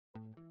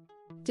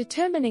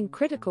Determining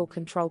Critical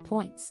Control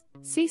Points,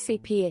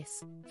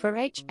 CCPs, for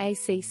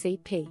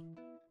HACCP.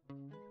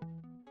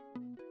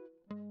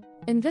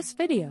 In this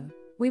video,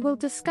 we will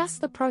discuss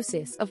the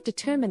process of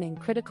determining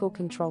critical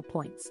control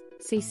points,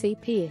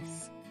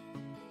 CCPs,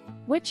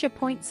 which are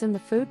points in the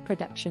food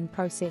production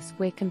process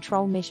where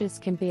control measures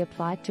can be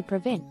applied to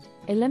prevent,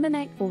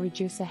 eliminate or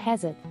reduce a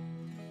hazard.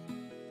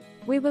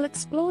 We will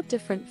explore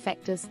different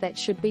factors that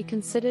should be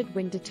considered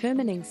when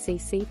determining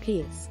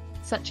CCPs,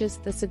 such as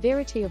the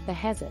severity of the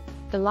hazard,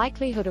 the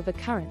likelihood of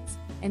occurrence,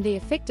 and the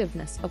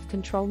effectiveness of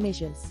control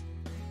measures.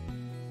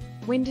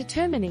 When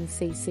determining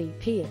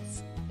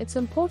CCPs, it's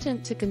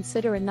important to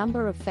consider a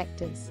number of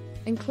factors,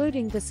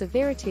 including the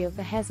severity of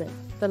the hazard,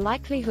 the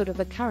likelihood of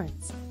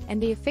occurrence,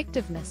 and the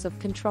effectiveness of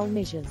control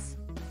measures.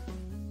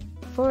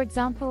 For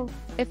example,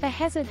 if a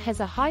hazard has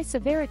a high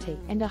severity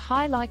and a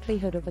high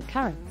likelihood of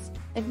occurrence,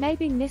 it may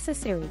be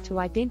necessary to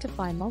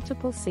identify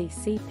multiple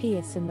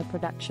CCPs in the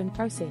production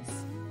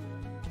process.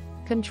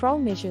 Control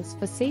measures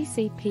for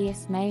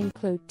CCPs may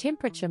include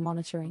temperature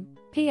monitoring,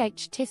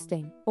 pH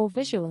testing, or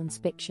visual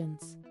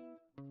inspections.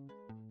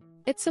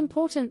 It's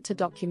important to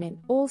document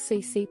all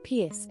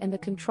CCPs and the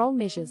control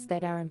measures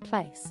that are in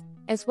place,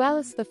 as well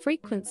as the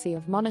frequency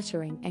of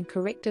monitoring and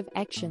corrective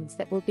actions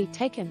that will be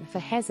taken if a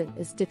hazard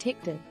is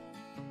detected.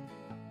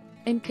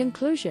 In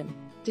conclusion,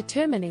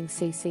 determining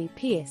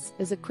CCPs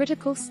is a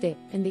critical step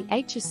in the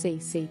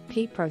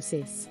HACCP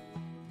process.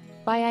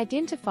 By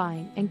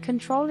identifying and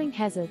controlling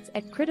hazards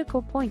at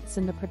critical points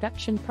in the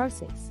production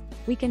process,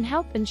 we can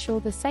help ensure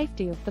the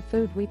safety of the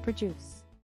food we produce.